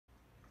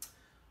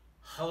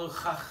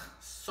Gelukkig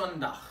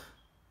Sondag.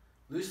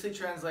 Loosely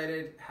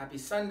translated, Happy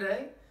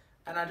Sunday,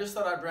 and I just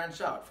thought I'd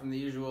branch out from the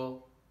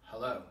usual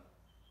hello.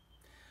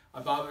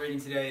 Our Bible reading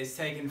today is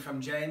taken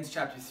from James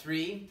chapter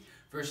 3,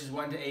 verses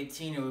 1 to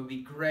 18. It would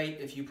be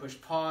great if you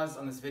pushed pause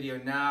on this video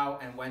now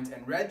and went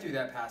and read through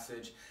that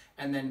passage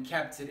and then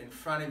kept it in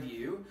front of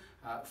you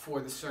for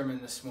the sermon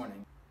this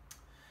morning.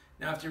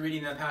 Now, after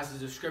reading that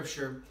passage of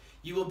Scripture,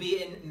 you will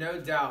be in no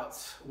doubt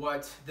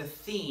what the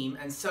theme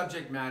and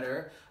subject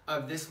matter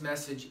of this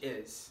message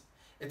is.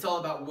 It's all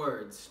about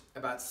words,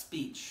 about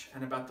speech,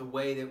 and about the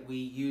way that we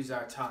use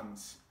our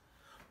tongues.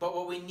 But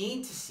what we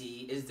need to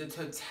see is the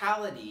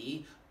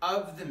totality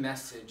of the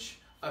message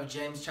of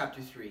James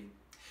chapter 3.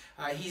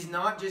 He's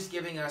not just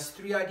giving us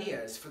 3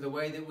 ideas for the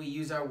way that we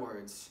use our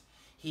words.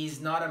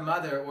 He's not a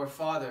mother or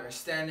father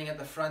standing at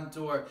the front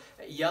door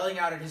yelling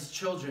out at his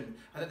children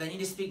that they need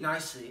to speak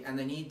nicely and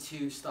they need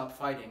to stop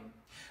fighting.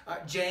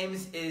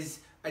 James is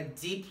a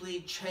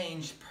deeply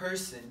changed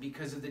person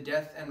because of the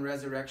death and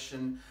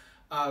resurrection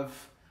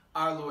of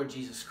our Lord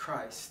Jesus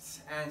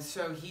Christ. And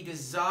so he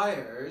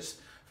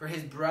desires for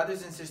his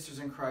brothers and sisters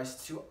in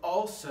Christ to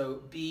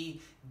also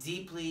be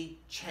deeply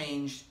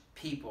changed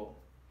people.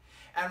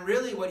 And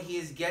really what he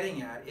is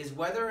getting at is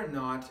whether or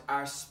not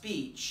our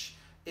speech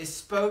is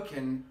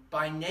spoken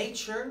by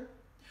nature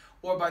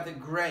or by the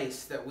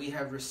grace that we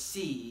have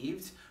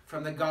received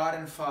from the God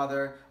and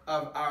Father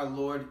of our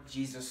Lord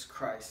Jesus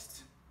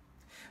Christ.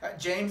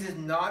 James is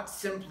not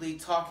simply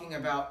talking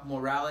about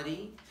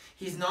morality.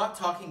 He's not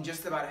talking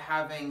just about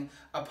having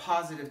a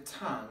positive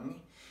tongue.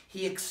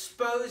 He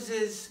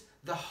exposes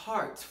the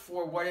heart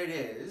for what it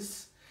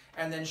is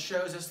and then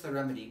shows us the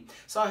remedy.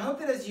 So I hope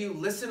that as you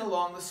listen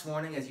along this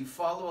morning, as you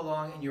follow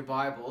along in your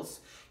Bibles,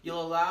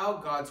 you'll allow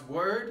God's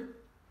Word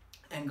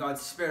and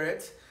God's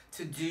Spirit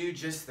to do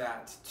just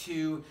that,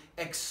 to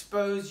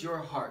expose your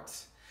heart.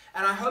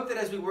 And I hope that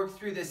as we work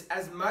through this,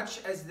 as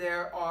much as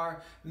there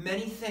are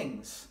many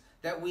things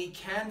that we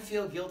can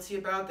feel guilty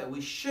about, that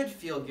we should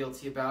feel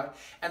guilty about,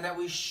 and that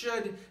we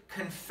should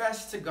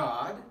confess to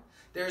God,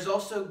 there's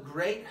also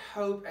great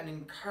hope and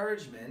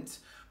encouragement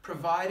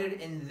provided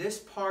in this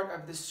part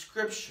of the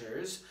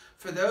Scriptures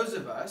for those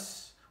of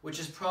us, which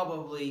is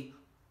probably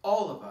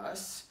all of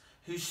us,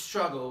 who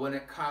struggle when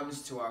it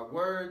comes to our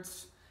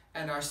words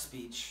and our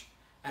speech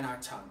and our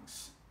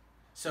tongues.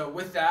 So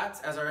with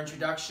that as our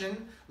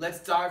introduction, let's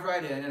dive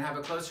right in and have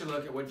a closer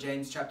look at what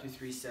James chapter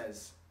 3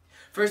 says.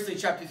 Firstly,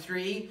 chapter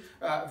 3,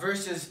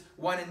 verses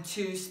 1 and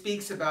 2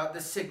 speaks about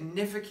the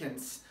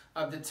significance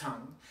of the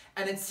tongue.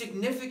 And it's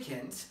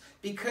significant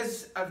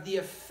because of the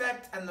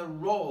effect and the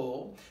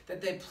role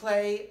that they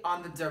play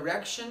on the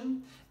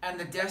direction and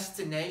the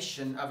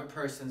destination of a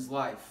person's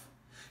life.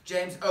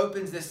 James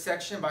opens this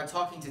section by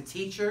talking to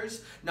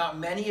teachers. Not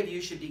many of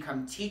you should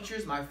become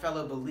teachers, my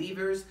fellow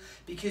believers,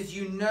 because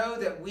you know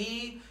that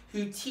we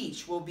who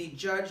teach will be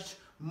judged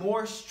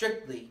more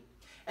strictly.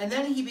 And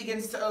then he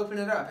begins to open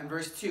it up in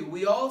verse 2.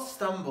 We all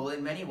stumble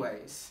in many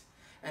ways,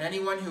 and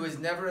anyone who is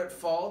never at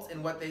fault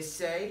in what they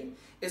say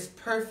is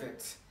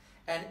perfect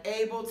and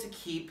able to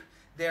keep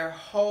their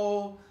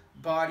whole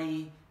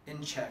body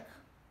in check.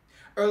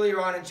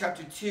 Earlier on in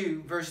chapter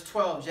 2, verse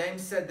 12,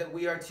 James said that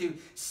we are to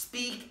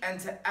speak and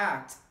to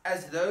act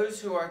as those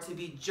who are to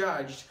be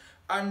judged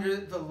under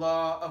the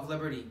law of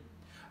liberty,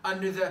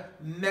 under the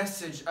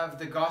message of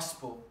the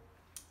gospel.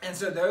 And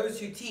so those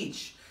who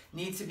teach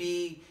need to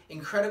be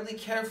incredibly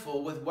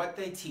careful with what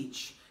they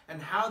teach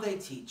and how they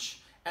teach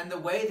and the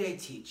way they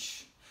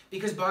teach,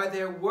 because by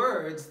their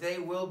words they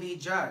will be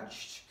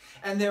judged.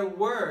 And their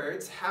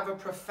words have a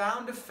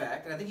profound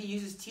effect, and I think he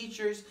uses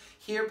teachers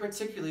here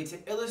particularly to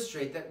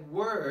illustrate that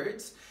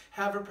words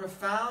have a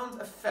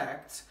profound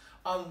effect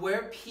on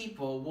where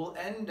people will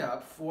end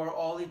up for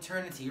all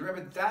eternity.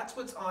 Remember, that's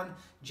what's on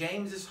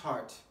James's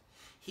heart.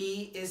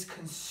 He is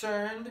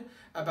concerned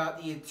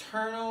about the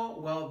eternal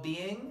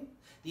well-being,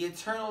 the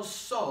eternal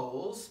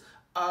souls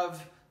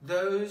of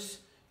those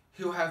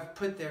who have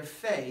put their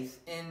faith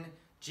in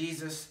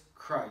Jesus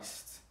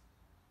Christ.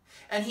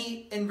 And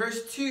he, in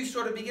verse 2,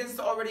 sort of begins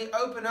to already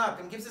open up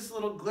and gives us a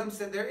little glimpse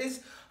that there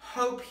is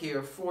hope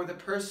here for the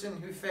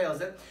person who fails,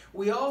 that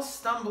we all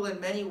stumble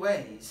in many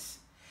ways.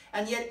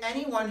 And yet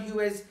anyone who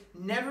is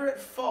never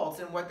at fault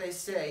in what they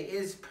say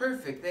is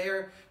perfect. They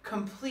are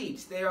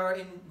complete. They are,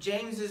 in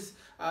James's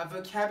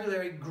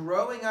vocabulary,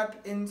 growing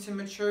up into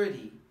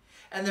maturity.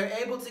 And they're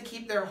able to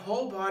keep their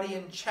whole body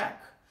in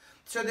check.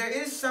 So there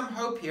is some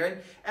hope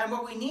here. And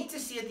what we need to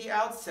see at the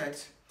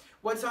outset,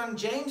 what's on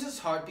James's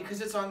heart,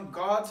 because it's on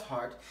God's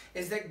heart,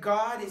 is that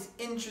God is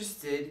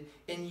interested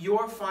in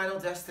your final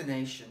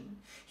destination.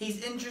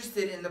 He's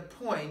interested in the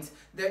point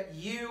that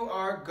you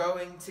are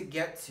going to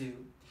get to.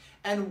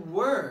 And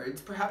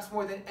words, perhaps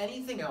more than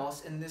anything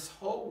else in this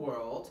whole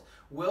world,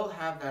 will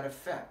have that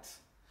effect.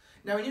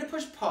 Now we need to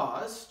push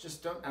pause.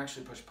 Just don't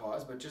actually push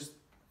pause, but just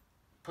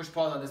push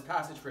pause on this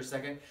passage for a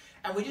second.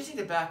 And we just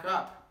need to back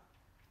up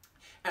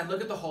and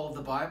look at the whole of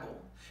the Bible.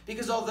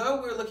 Because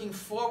although we're looking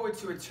forward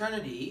to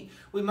eternity,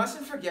 we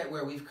mustn't forget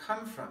where we've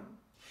come from.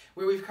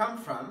 Where we've come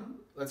from,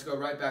 let's go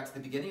right back to the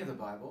beginning of the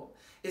Bible,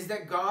 is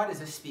that God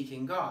is a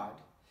speaking God.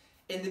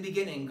 In the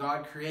beginning,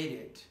 God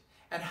created.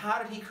 And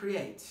how did he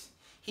create?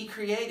 He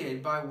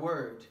created by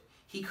word.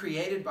 He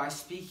created by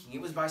speaking.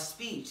 It was by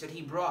speech that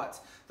he brought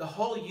the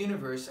whole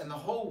universe and the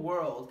whole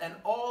world and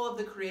all of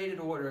the created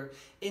order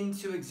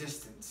into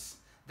existence.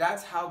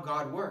 That's how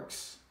God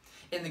works.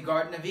 In the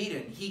Garden of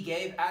Eden, he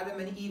gave Adam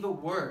and Eve a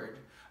word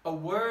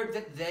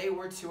that they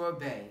were to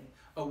obey,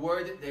 a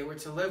word that they were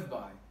to live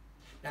by.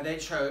 Now they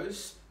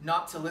chose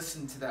not to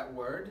listen to that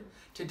word,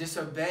 to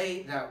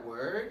disobey that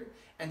word,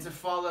 and to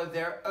follow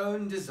their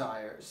own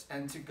desires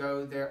and to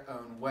go their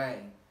own way.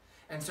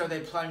 And so they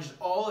plunged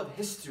all of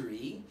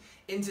history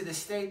into the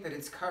state that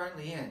it's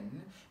currently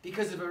in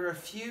because of a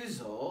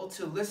refusal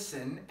to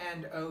listen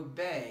and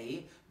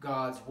obey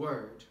God's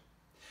word.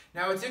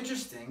 Now it's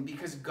interesting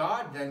because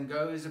God then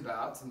goes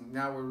about, and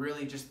now we're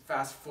really just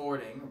fast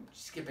forwarding,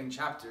 skipping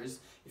chapters.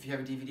 If you have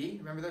a DVD,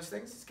 remember those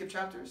things? Skip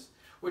chapters.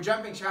 We're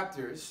jumping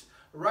chapters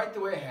right the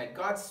way ahead.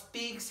 God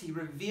speaks, he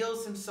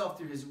reveals himself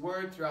through his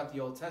word throughout the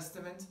Old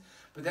Testament,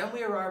 but then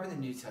we arrive in the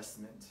New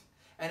Testament.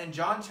 And in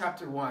John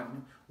chapter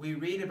 1, we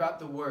read about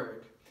the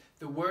Word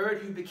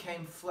who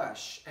became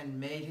flesh and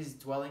made his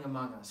dwelling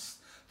among us.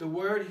 The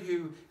Word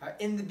who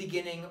in the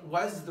beginning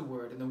was the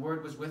Word, and the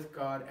Word was with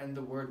God, and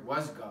the Word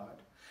was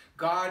God.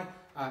 God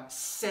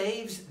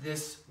saves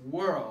this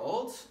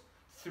world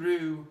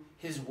through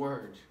his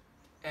Word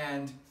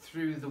and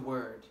through the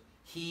Word.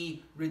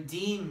 He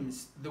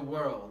redeems the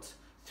world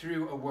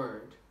through a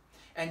word.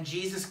 And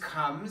Jesus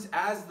comes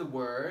as the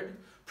Word,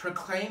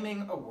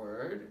 proclaiming a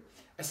word,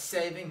 a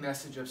saving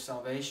message of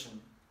salvation.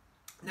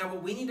 Now,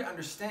 what we need to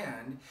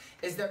understand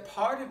is that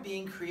part of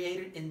being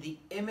created in the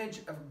image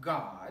of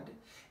God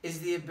is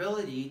the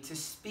ability to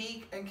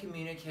speak and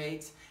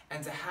communicate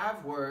and to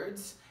have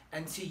words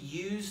and to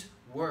use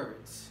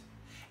words.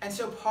 And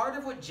so part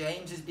of what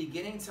James is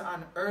beginning to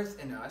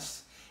unearth in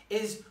us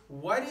is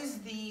what is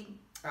the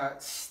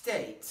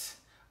state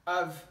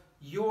of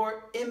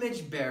your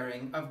image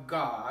bearing of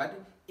God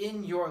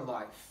in your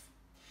life.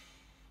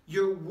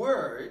 Your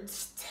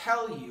words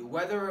tell you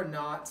whether or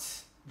not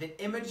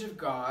the image of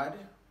God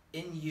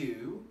in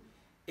you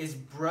is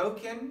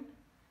broken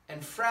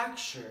and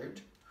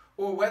fractured,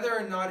 or whether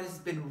or not it has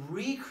been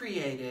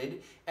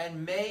recreated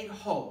and made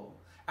whole.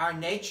 Our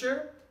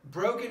nature,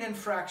 broken and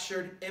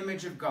fractured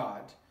image of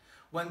God.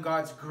 When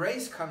God's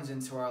grace comes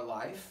into our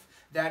life,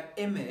 that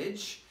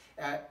image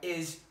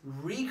is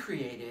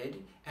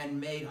recreated and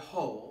made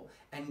whole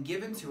and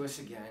given to us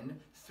again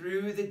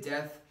through the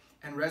death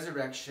and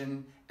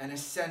resurrection and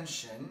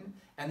ascension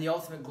and the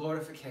ultimate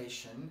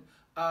glorification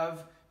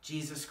of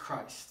Jesus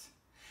Christ.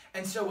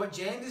 And so what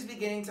James is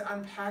beginning to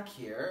unpack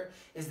here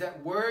is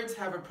that words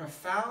have a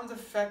profound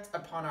effect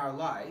upon our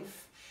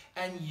life,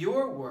 and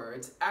your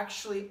words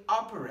actually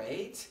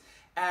operate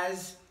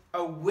as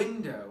a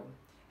window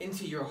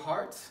into your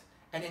heart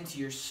and into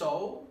your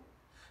soul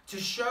to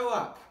show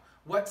up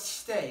what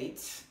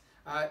state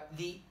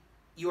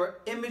your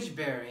image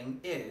bearing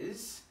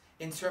is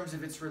in terms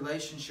of its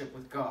relationship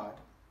with God.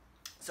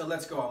 So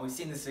let's go on. We've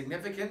seen the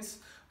significance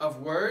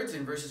of words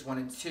in verses 1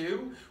 and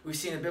 2. We've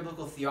seen a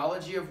biblical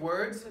theology of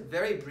words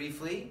very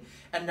briefly.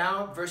 And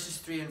now verses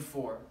 3 and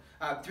 4.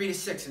 3 to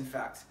 6, in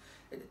fact.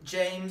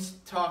 James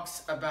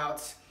talks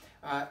about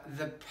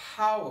the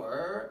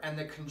power and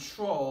the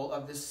control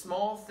of this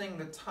small thing,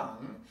 the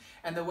tongue,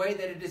 and the way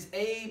that it is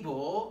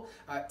able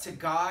to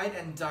guide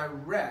and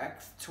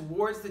direct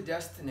towards the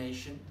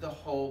destination, the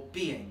whole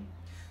being.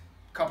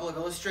 A couple of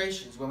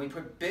illustrations. When we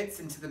put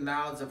bits into the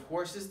mouths of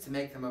horses to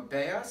make them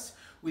obey us,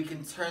 we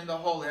can turn the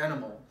whole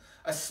animal.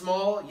 A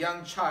small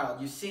young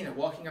child, you've seen it,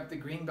 walking up the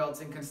green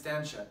belts in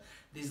Constantia.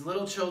 These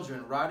little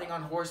children riding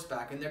on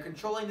horseback, and they're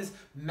controlling this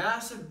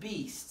massive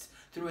beast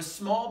through a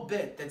small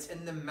bit that's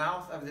in the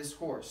mouth of this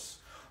horse.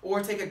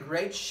 Or take a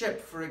great ship,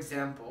 for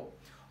example.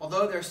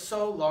 Although they're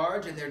so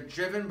large and they're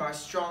driven by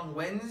strong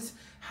winds,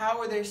 how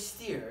are they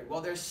steered?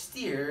 Well, they're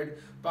steered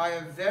by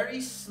a very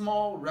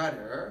small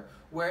rudder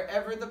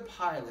wherever the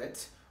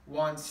pilot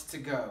wants to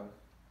go.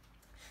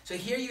 So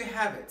here you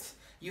have it.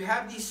 You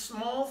have these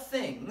small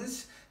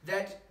things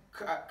that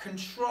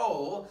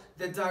control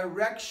the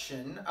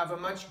direction of a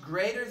much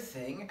greater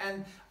thing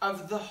and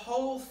of the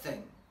whole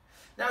thing.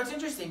 Now it's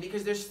interesting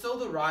because there's still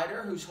the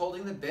rider who's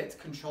holding the bit,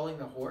 controlling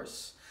the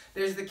horse.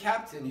 There's the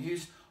captain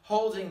who's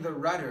holding the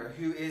rudder,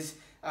 who is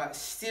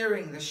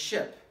steering the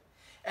ship.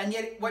 And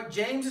yet what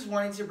James is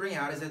wanting to bring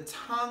out is a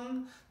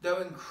tongue,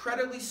 though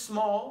incredibly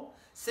small,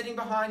 sitting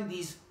behind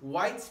these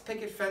white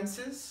picket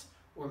fences,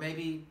 or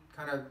maybe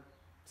kind of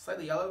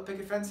slightly yellow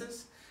picket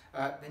fences,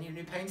 they need a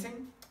new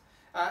painting,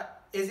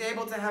 is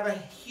able to have a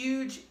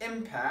huge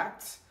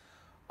impact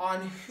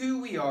on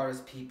who we are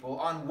as people,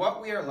 on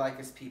what we are like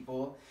as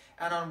people,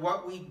 and on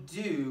what we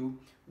do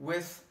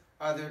with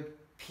other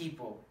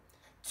people,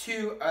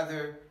 to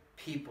other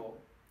people.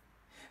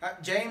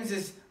 James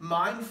is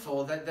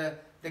mindful that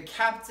the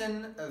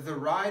captain, the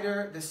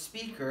rider, the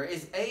speaker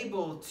is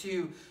able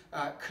to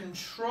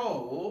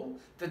control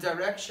the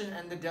direction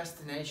and the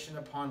destination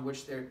upon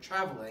which they're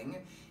traveling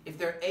if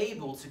they're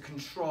able to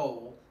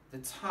control the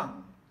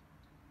tongue.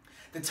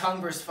 The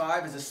tongue, verse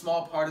 5, is a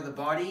small part of the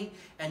body,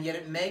 and yet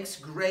it makes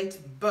great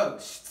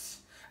boasts.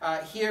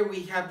 Here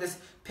we have this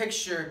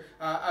picture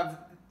of,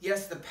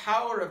 yes, the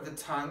power of the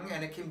tongue,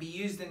 and it can be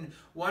used in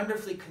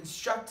wonderfully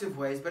constructive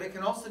ways, but it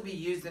can also be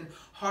used in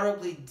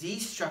horribly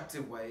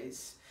destructive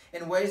ways,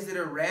 in ways that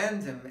are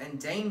random and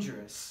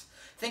dangerous.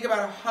 Think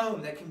about a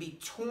home that can be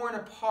torn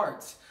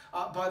apart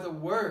by the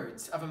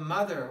words of a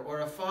mother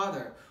or a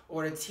father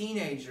or a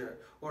teenager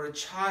or a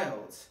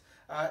child.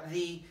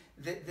 The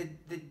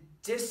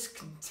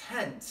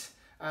discontent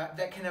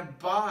that can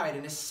abide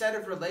in a set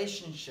of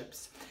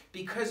relationships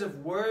because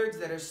of words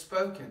that are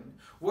spoken.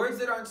 Words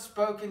that aren't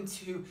spoken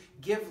to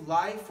give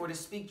life or to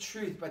speak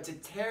truth, but to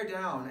tear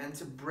down and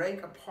to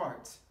break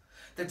apart.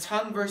 The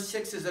tongue, verse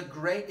 6,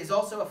 is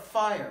also a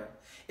fire.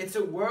 It's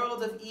a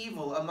world of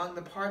evil among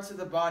the parts of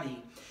the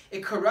body.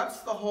 It corrupts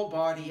the whole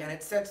body, and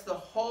it sets the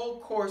whole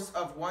course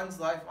of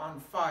one's life on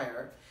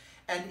fire,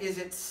 and is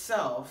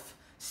itself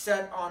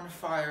set on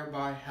fire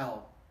by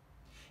hell.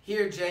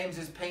 Here James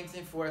is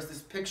painting for us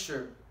this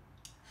picture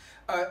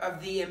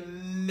of the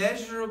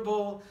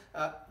immeasurable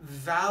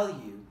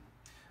value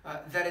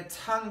that a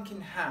tongue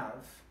can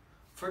have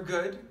for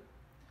good,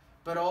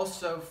 but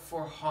also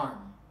for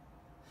harm.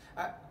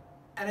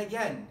 And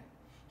again,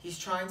 he's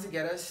trying to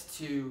get us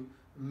to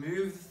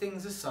move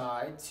things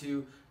aside,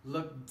 to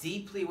look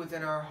deeply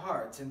within our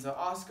hearts and to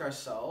ask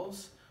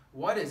ourselves,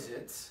 what is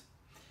it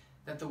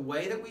that the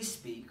way that we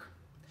speak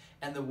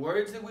and the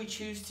words that we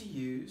choose to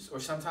use, or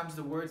sometimes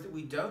the words that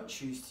we don't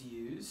choose to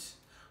use,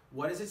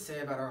 what does it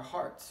say about our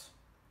hearts?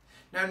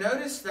 Now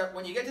notice that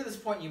when you get to this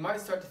point, you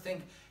might start to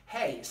think,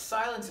 hey,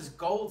 silence is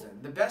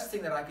golden. The best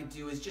thing that I could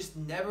do is just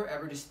never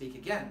ever to speak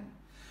again.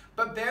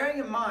 But bearing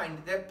in mind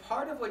that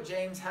part of what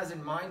James has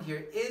in mind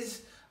here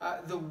is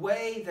the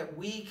way that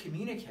we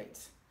communicate.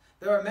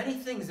 There are many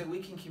things that we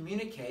can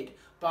communicate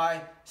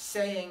by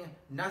saying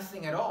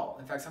nothing at all.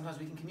 In fact, sometimes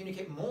we can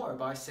communicate more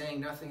by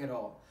saying nothing at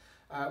all.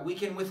 We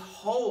can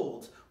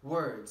withhold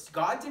words.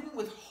 God didn't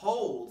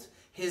withhold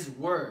his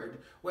word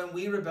when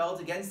we rebelled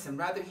against him.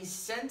 Rather, he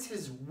sent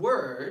his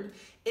word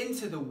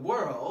into the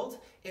world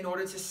in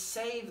order to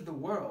save the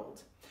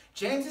world.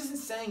 James isn't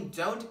saying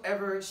don't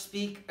ever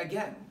speak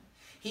again.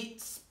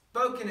 He's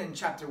spoken in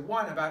chapter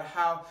 1 about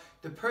how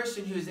the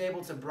person who is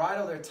able to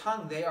bridle their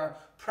tongue, they are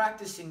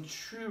practicing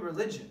true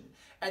religion.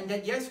 And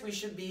that yes, we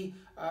should be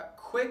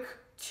quick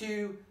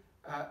to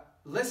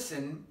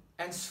listen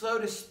and slow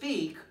to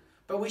speak,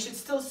 but we should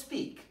still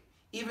speak,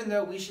 even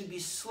though we should be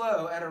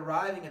slow at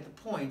arriving at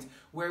the point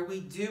where we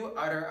do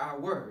utter our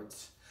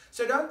words.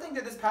 So don't think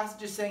that this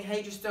passage is saying,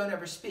 hey, just don't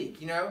ever speak.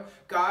 You know,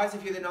 guys,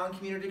 if you're the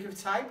non-communicative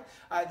type,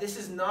 this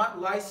is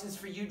not licensed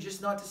for you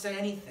just not to say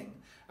anything.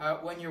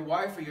 When your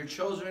wife or your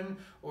children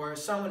or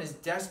someone is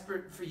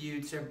desperate for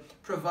you to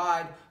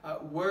provide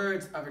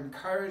words of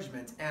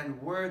encouragement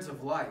and words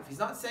of life. He's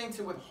not saying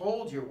to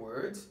withhold your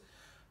words,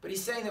 but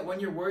he's saying that when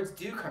your words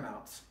do come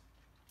out,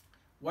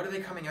 what are they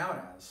coming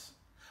out as?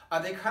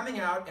 Are they coming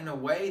out in a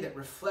way that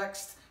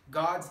reflects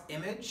God's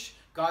image,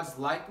 God's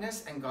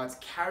likeness, and God's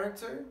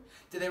character?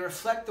 Do they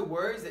reflect the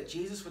words that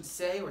Jesus would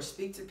say or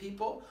speak to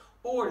people?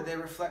 Or do they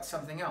reflect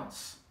something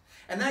else?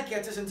 And that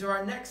gets us into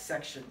our next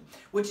section,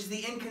 which is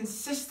the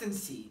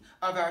inconsistency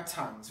of our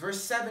tongues.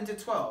 Verse 7 to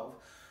 12.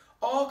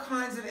 All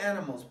kinds of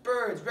animals,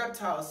 birds,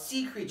 reptiles,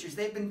 sea creatures,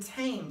 they've been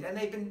tamed, and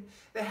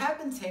they have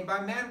been tamed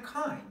by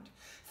mankind.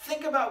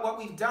 Think about what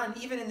we've done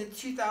even in the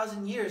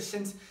 2,000 years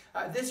since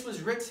this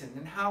was written,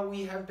 and how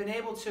we have been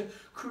able to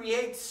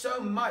create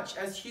so much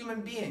as human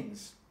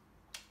beings.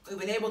 We've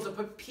been able to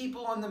put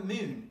people on the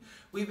moon.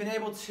 We've been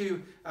able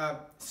to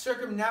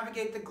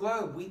circumnavigate the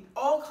globe.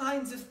 All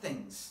kinds of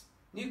things.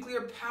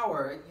 Nuclear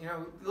power, you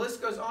know, the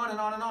list goes on and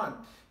on and on.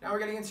 Now we're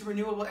getting into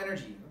renewable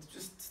energy. Let's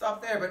just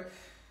stop there. But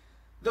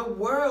the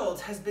world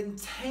has been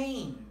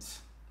tamed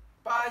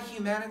by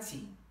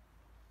humanity.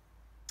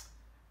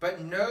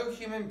 But no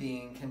human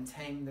being can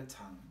tame the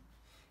tongue.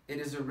 It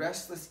is a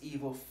restless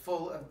evil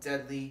full of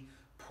deadly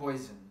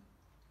poison.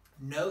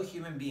 No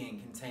human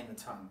being can tame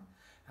the tongue.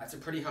 That's a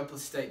pretty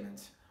hopeless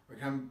statement. We're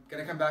going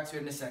to come back to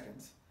it in a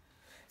second.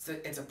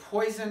 It's a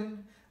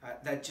poison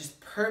that just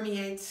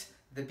permeates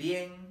the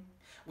being.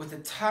 With the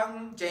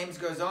tongue, James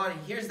goes on, and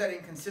here's that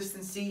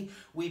inconsistency.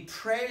 We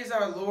praise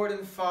our Lord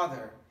and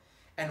Father,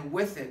 and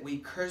with it we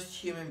curse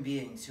human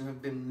beings who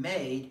have been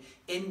made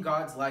in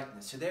God's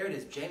likeness. So there it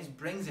is. James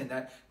brings in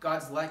that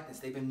God's likeness.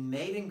 They've been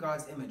made in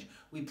God's image.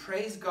 We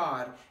praise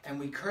God, and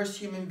we curse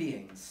human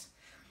beings.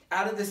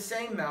 Out of the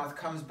same mouth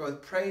comes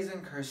both praise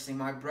and cursing.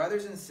 My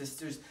brothers and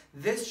sisters,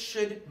 this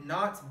should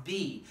not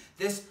be.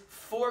 This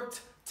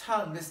forked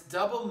tongue, this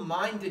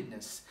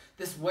double-mindedness,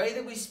 this way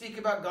that we speak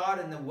about God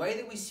and the way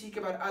that we speak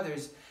about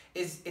others,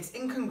 it's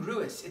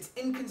incongruous, it's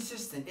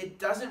inconsistent, it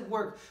doesn't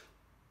work.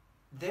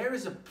 There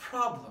is a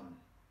problem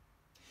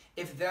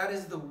if that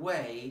is the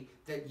way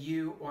that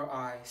you or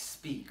I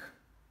speak.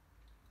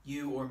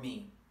 You or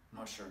me, I'm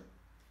not sure.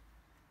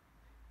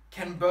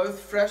 Can both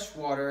fresh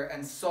water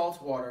and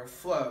salt water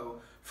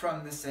flow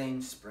from the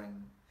same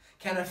spring?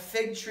 Can a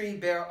fig tree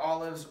bear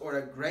olives or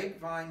a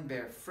grapevine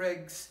bear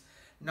figs?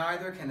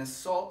 Neither can a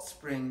salt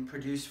spring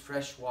produce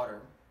fresh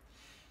water.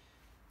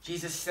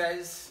 Jesus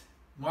says,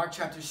 Mark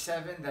chapter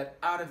 7, that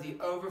out of the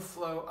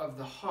overflow of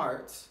the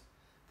heart,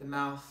 the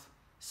mouth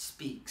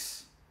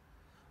speaks.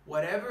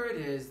 Whatever it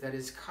is that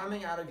is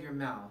coming out of your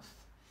mouth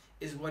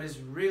is what is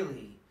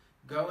really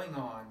going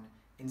on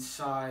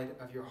inside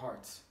of your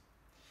heart.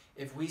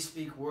 If we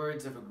speak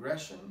words of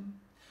aggression,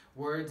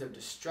 words of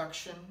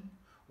destruction,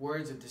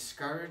 words of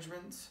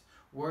discouragement,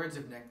 words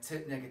of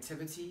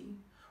negativity,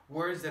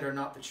 words that are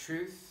not the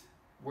truth,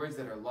 words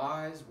that are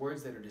lies,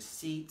 words that are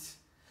deceit,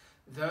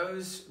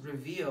 those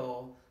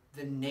reveal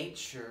the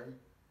nature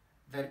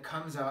that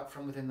comes out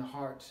from within the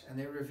heart, and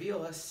they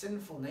reveal a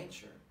sinful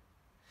nature.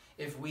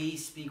 If we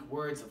speak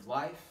words of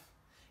life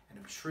and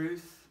of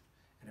truth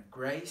and of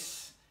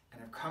grace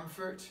and of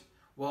comfort,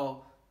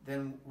 well,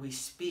 then we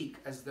speak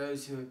as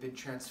those who have been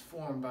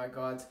transformed by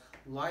God's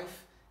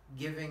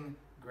life-giving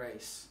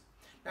grace.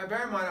 Now,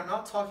 bear in mind, I'm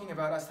not talking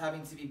about us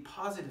having to be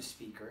positive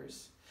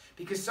speakers,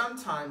 because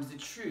sometimes the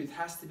truth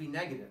has to be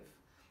negative.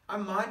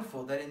 I'm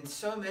mindful that in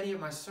so many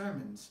of my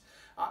sermons,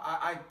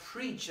 I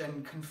preach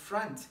and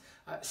confront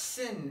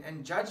sin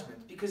and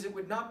judgment, because it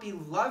would not be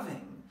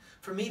loving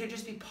for me to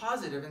just be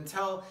positive and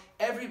tell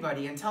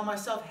everybody and tell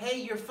myself,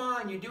 hey, you're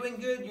fine, you're doing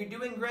good, you're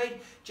doing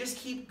great, just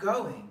keep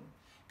going.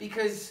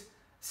 Because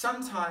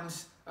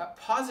sometimes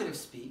positive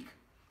speak,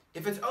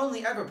 if it's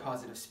only ever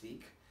positive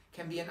speak,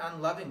 can be an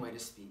unloving way to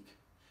speak.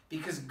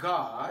 Because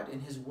God,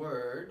 in His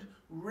Word,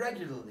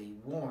 regularly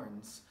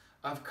warns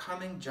of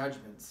coming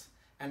judgments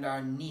and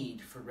our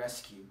need for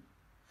rescue.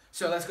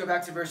 So let's go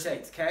back to verse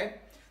 8, okay?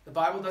 The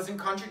Bible doesn't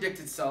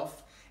contradict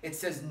itself. It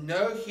says,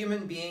 no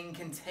human being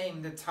can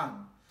tame the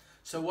tongue.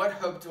 So what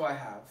hope do I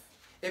have?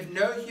 If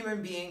no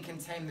human being can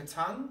tame the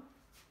tongue,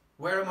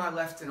 where am I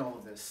left in all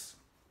of this?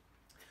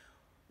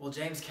 Well,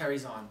 James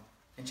carries on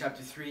in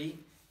chapter 3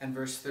 and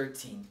verse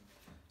 13.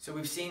 So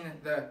we've seen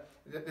the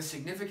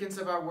significance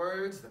of our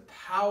words, the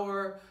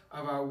power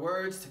of our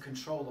words to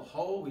control the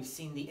whole. We've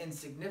seen the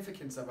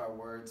insignificance of our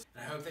words.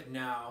 And I hope that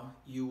now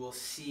you will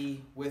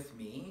see with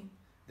me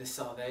the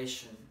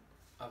salvation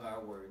of our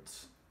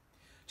words.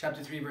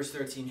 Chapter 3, verse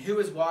 13. Who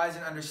is wise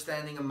and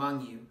understanding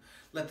among you?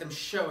 Let them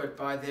show it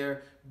by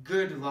their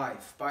good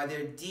life, by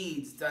their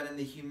deeds done in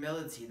the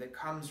humility that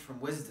comes from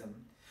wisdom.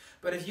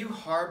 But if you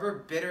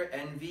harbor bitter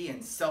envy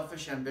and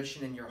selfish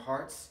ambition in your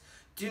hearts,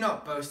 do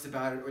not boast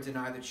about it or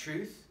deny the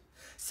truth.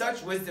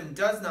 Such wisdom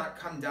does not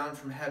come down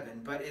from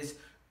heaven, but is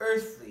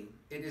earthly,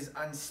 it is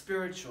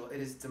unspiritual, it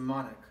is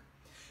demonic.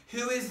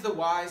 Who is the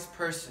wise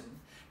person?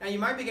 Now you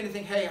might begin to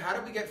think, hey, how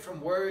do we get from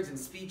words and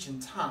speech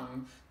and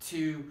tongue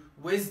to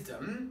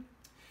wisdom?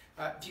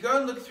 If you go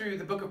and look through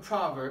the book of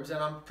Proverbs, and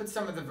I'll put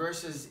some of the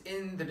verses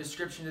in the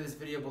description of this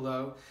video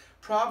below,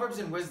 Proverbs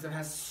and wisdom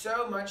has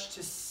so much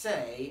to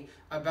say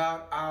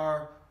about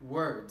our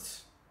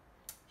words.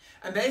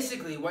 And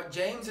basically what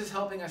James is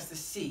helping us to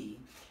see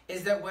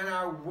is that when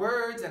our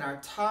words and our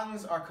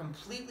tongues are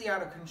completely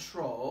out of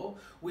control,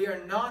 we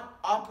are not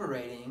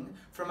operating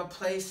from a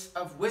place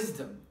of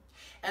wisdom.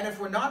 And if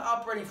we're not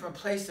operating from a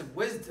place of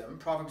wisdom,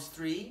 Proverbs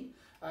 3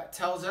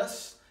 tells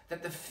us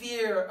that the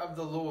fear of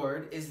the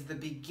Lord is the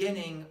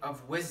beginning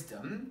of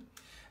wisdom.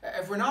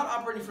 If we're not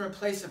operating from a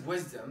place of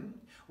wisdom,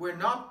 we're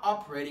not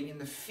operating in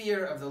the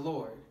fear of the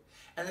Lord.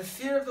 And the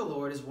fear of the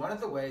Lord is one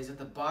of the ways that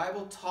the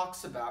Bible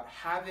talks about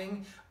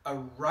having a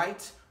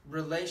right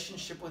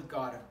relationship with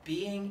God, of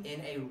being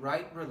in a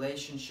right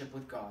relationship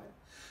with God.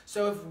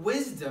 So if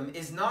wisdom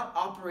is not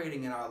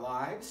operating in our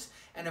lives,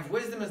 and if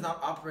wisdom is not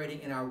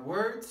operating in our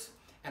words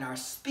and our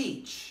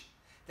speech,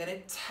 then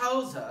it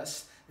tells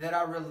us that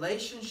our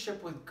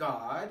relationship with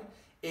God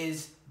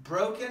is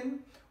broken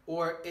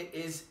or it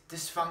is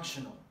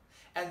dysfunctional.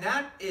 And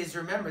that is,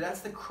 remember,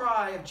 that's the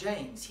cry of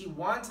James. He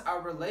wants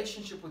our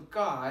relationship with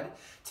God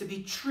to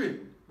be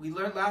true. We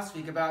learned last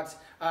week about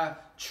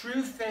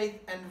true faith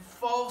and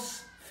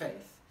false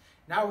faith.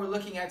 Now we're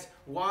looking at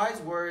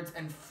wise words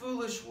and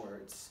foolish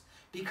words,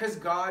 because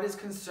God is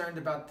concerned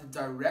about the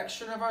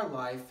direction of our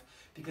life,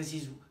 because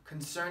He's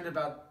concerned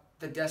about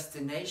the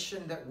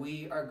destination that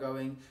we are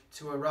going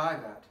to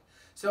arrive at.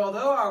 So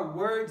although our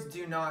words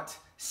do not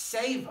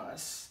save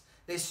us,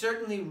 they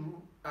certainly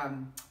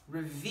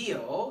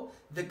reveal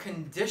the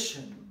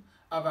condition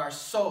of our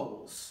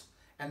souls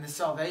and the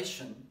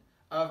salvation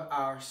of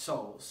our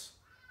souls.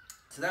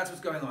 So that's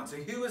what's going on. So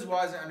who is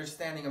wise and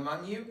understanding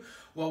among you?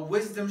 Well,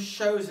 wisdom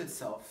shows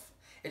itself.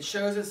 It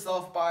shows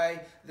itself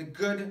by the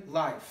good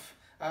life,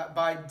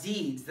 by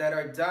deeds that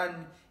are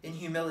done in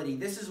humility.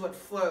 This is what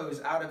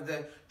flows out of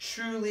the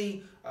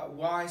truly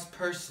wise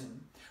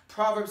person.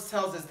 Proverbs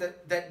tells us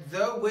that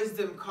though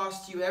wisdom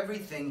costs you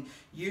everything,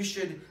 you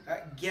should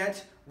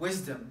get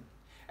wisdom.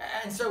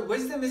 And so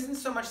wisdom isn't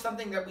so much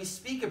something that we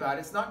speak about.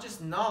 It's not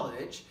just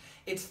knowledge.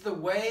 It's the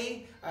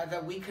way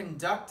that we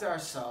conduct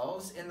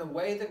ourselves, in the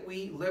way that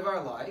we live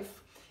our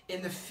life,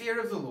 in the fear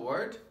of the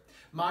Lord,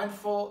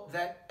 mindful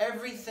that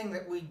everything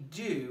that we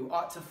do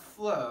ought to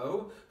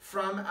flow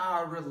from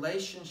our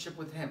relationship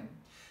with Him.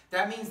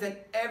 That means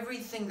that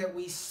everything that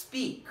we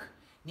speak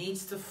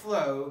needs to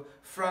flow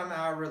from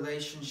our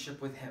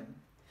relationship with Him.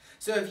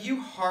 So if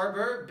you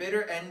harbor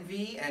bitter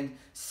envy and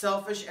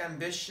selfish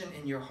ambition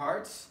in your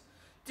hearts,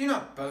 do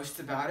not boast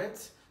about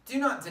it. Do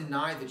not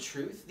deny the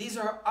truth. These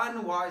are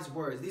unwise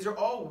words. These are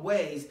all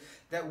ways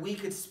that we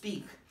could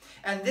speak.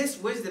 And this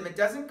wisdom, it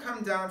doesn't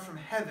come down from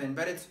heaven,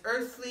 but it's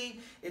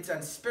earthly, it's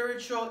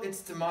unspiritual,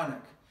 it's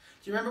demonic.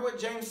 Do you remember what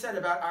James said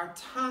about our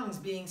tongues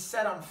being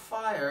set on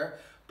fire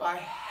by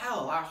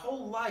hell? Our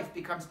whole life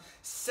becomes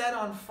set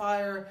on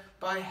fire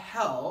by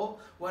hell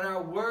when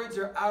our words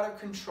are out of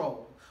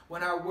control,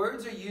 when our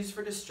words are used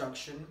for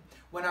destruction,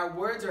 when our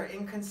words are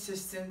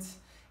inconsistent.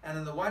 And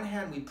on the one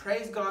hand, we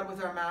praise God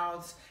with our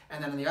mouths,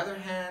 and then on the other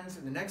hand,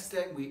 the next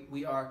day,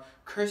 we are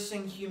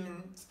cursing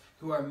humans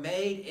who are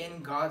made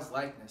in God's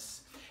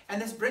likeness.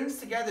 And this brings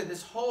together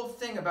this whole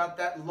thing about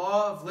that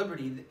law of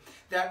liberty,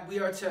 that we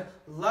are to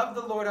love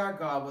the Lord our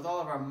God with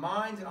all of our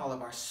mind and all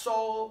of our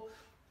soul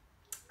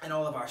and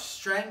all of our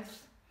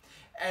strength,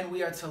 and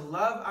we are to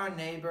love our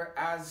neighbor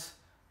as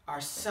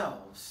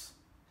ourselves.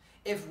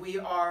 If we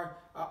are,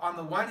 on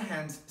the one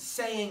hand,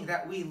 saying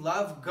that we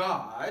love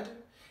God,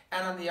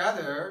 and on the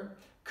other,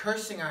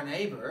 cursing our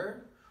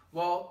neighbor,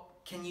 well,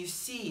 can you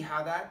see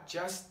how that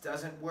just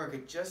doesn't work?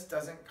 It just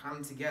doesn't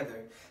come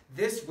together.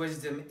 This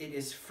wisdom, it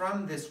is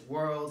from this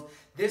world.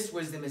 This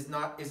wisdom is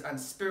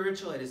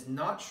unspiritual. It is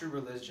not true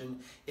religion.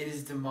 It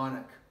is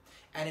demonic.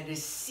 And it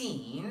is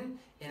seen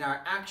in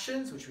our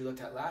actions, which we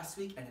looked at last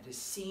week, and it is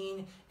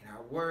seen in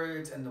our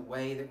words and the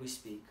way that we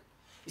speak.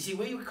 You see,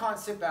 we can't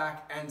sit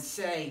back and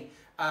say,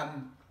 I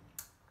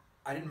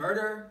didn't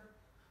murder,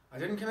 I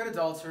didn't commit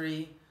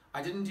adultery,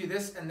 I didn't do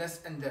this and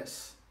this and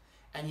this.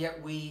 And yet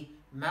we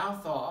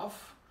mouth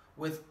off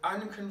with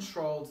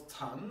uncontrolled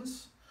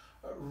tongues,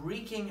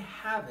 wreaking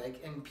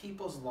havoc in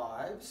people's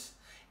lives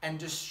and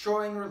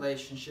destroying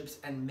relationships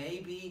and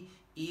maybe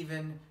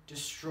even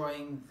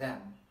destroying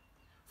them.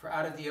 For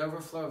out of the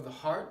overflow of the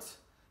heart,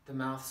 the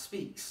mouth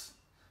speaks.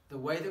 The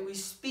way that we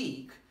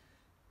speak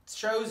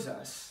shows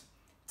us,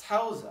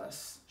 tells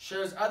us,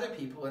 shows other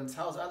people and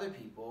tells other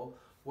people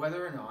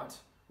whether or not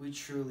we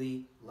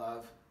truly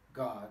love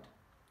God.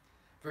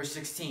 Verse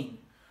 16,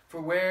 for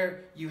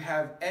where you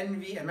have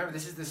envy, and remember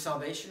this is the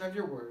salvation of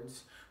your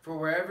words, for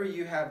wherever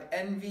you have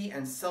envy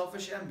and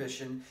selfish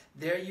ambition,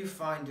 there you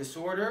find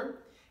disorder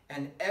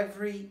and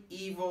every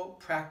evil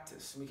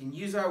practice. We can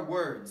use our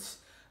words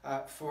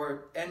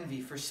for envy,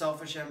 for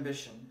selfish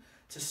ambition,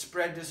 to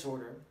spread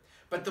disorder.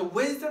 But the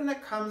wisdom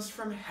that comes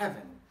from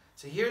heaven,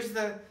 so here's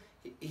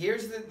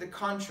the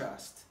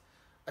contrast.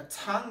 A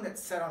tongue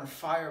that's set on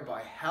fire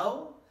by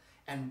hell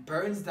and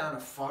burns down a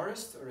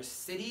forest or a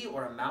city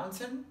or a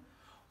mountain,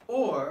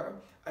 or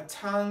a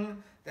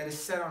tongue that is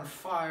set on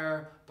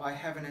fire by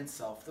heaven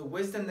itself. The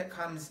wisdom that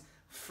comes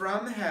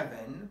from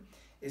heaven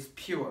is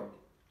pure,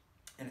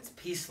 and it's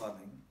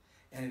peace-loving,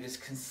 and it is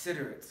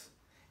considerate,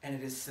 and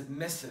it is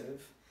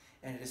submissive,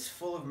 and it is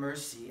full of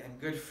mercy and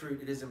good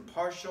fruit. It is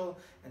impartial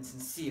and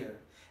sincere,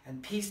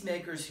 and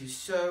peacemakers who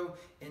sow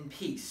in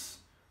peace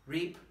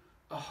reap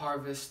a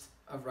harvest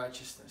of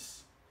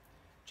righteousness.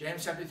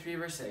 James chapter 3,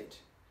 verse 8.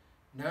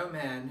 No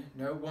man,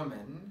 no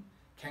woman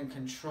can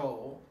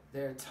control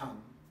their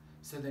tongue.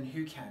 So then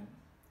who can?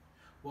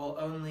 Well,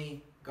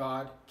 only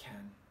God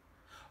can.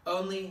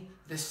 Only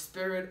the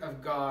Spirit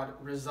of God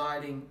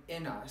residing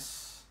in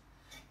us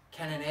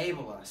can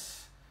enable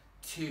us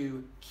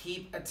to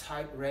keep a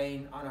tight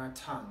rein on our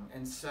tongue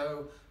and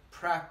so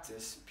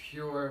practice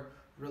pure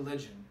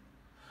religion.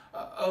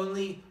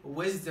 Only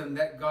wisdom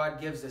that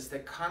God gives us,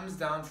 that comes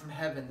down from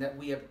heaven, that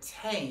we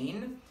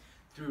obtain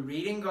through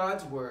reading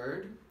God's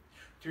word,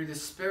 through the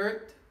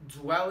Spirit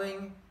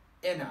dwelling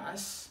in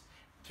us,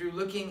 through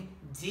looking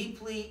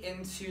deeply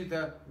into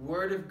the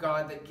Word of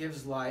God that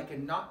gives life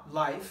and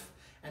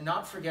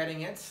not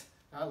forgetting it,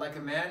 like a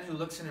man who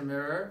looks in a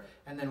mirror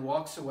and then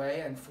walks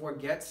away and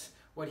forgets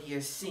what he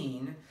has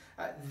seen.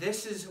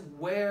 This is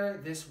where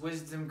this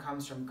wisdom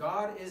comes from.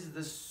 God is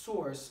the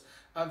source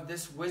of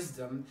this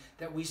wisdom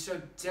that we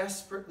so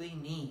desperately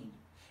need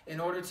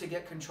in order to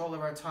get control of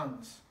our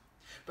tongues.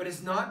 But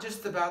it's not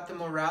just about the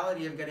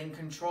morality of getting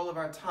control of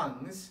our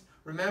tongues.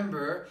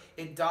 Remember,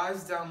 it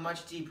dives down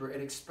much deeper.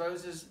 It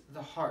exposes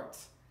the heart.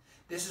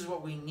 This is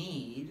what we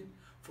need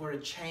for a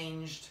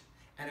changed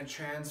and a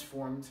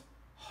transformed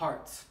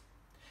heart.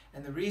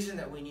 And the reason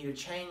that we need a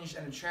changed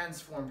and a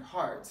transformed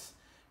heart,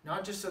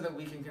 not just so that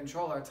we can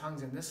control our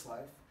tongues in this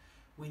life,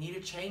 we need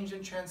a changed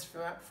and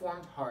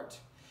transformed heart,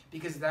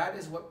 because that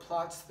is what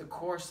plots the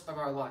course of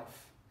our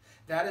life.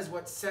 That is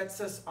what sets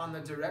us on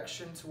the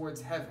direction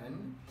towards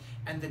heaven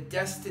and the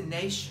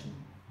destination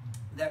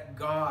that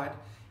God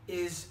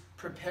is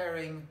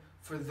preparing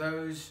for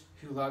those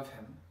who love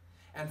him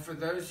and for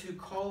those who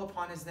call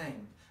upon his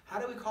name. How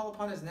do we call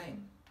upon his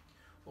name?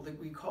 Well,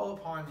 we call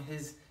upon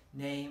his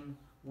name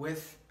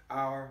with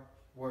our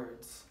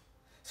words.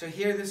 So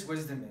here this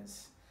wisdom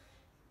is.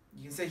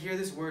 You can say here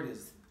this word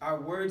is. Our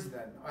words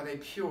then, are they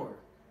pure?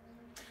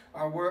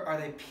 Are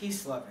they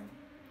peace-loving?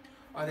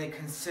 Are they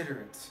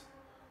considerate?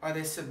 Are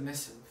they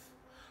submissive?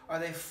 Are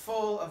they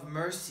full of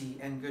mercy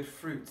and good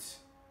fruits?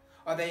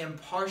 Are they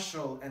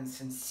impartial and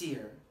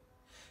sincere?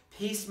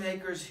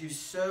 Peacemakers who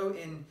sow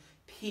in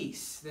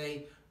peace,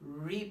 they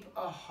reap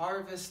a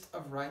harvest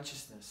of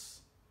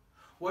righteousness.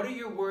 What are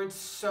your words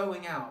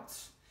sowing out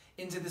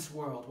into this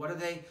world? What are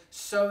they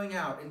sowing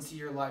out into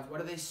your life?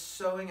 What are they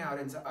sowing out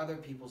into other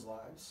people's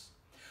lives?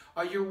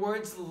 Are your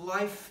words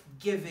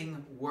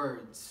life-giving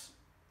words?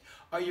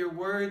 Are your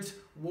words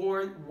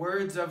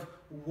words of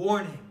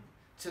warning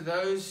to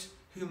those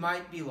who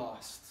might be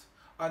lost?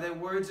 Are they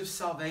words of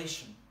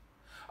salvation?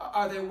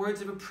 Are they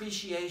words of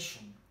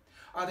appreciation?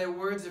 Are they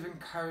words of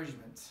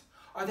encouragement?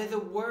 Are they the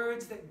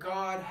words that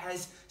God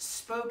has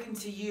spoken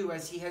to you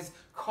as he has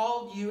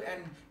called you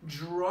and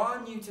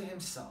drawn you to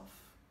himself?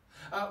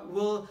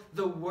 Will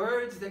the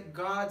words that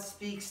God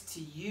speaks to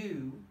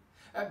you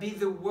be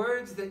the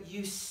words that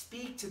you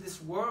speak to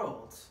this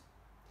world?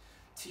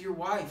 To your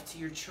wife, to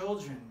your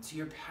children, to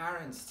your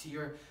parents, to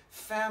your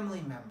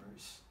family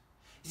members.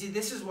 You see,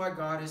 this is why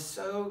God is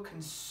so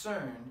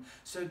concerned,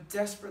 so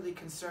desperately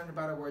concerned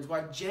about our words.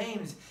 Why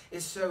James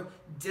is so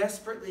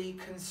desperately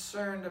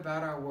concerned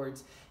about our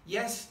words.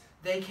 Yes,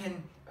 they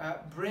can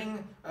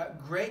bring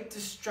great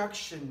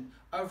destruction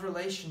of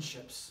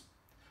relationships.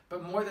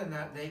 But more than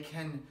that, they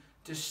can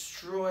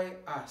destroy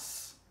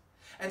us.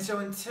 And so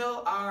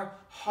until our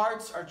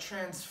hearts are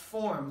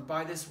transformed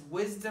by this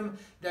wisdom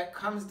that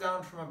comes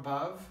down from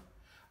above,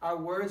 our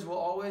words will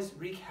always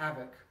wreak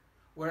havoc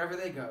wherever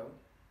they go.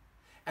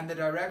 And the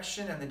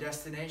direction and the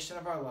destination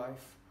of our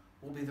life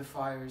will be the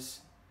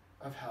fires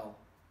of hell.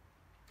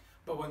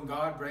 But when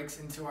God breaks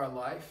into our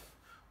life,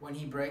 when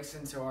he breaks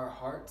into our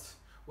heart,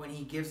 when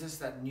he gives us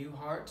that new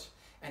heart,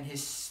 and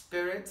his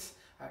Spirit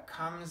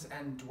comes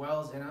and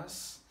dwells in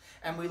us,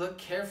 and we look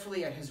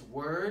carefully at his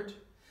word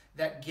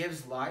that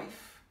gives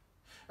life,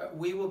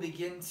 we will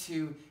begin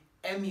to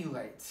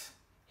emulate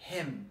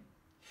him.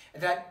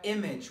 That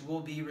image will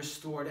be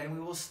restored, and we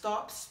will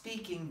stop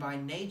speaking by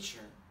nature,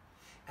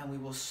 and we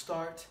will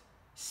start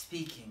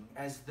speaking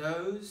as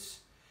those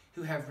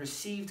who have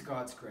received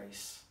God's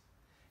grace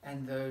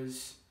and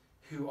those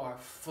who are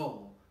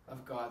full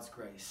of God's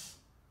grace.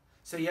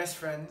 So yes,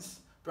 friends,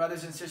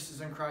 brothers and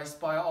sisters in Christ,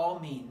 by all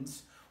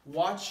means,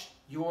 watch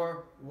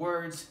your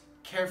words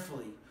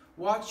carefully.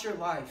 Watch your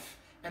life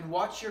and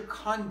watch your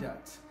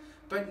conduct,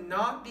 but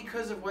not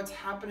because of what's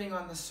happening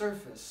on the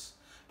surface,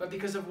 but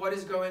because of what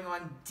is going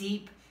on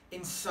deep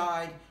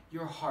inside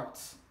your heart.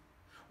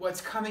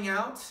 What's coming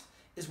out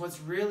is what's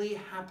really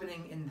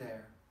happening in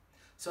there.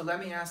 So let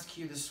me ask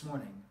you this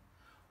morning,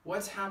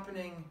 what's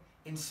happening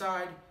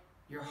inside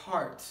your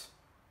heart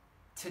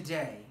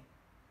today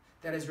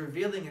that is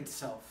revealing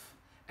itself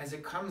as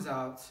it comes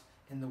out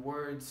in the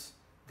words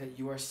that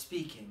you are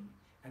speaking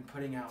and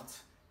putting out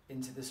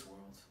into this world?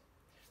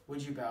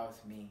 Would you bow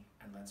with me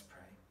and let's pray.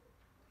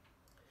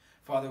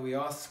 Father, we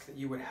ask that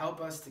you would help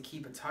us to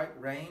keep a tight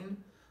rein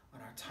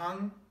on our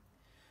tongue.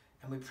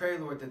 And we pray,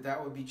 Lord, that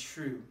that would be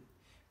true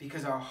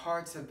because our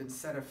hearts have been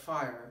set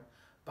afire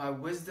by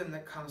wisdom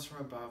that comes from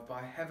above,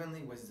 by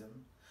heavenly wisdom.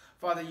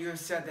 Father, you have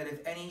said that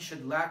if any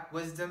should lack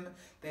wisdom,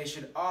 they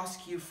should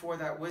ask you for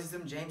that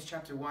wisdom, James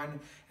chapter 1.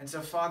 And so,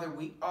 Father,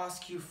 we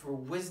ask you for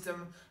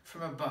wisdom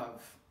from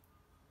above,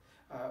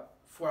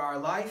 for our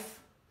life,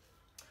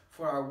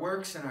 for our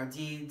works and our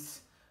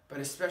deeds, but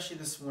especially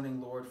this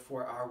morning, Lord,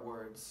 for our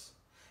words.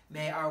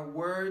 May our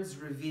words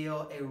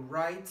reveal a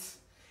right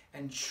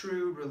and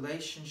true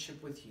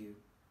relationship with you.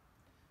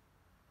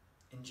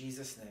 In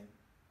Jesus' name,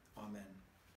 amen.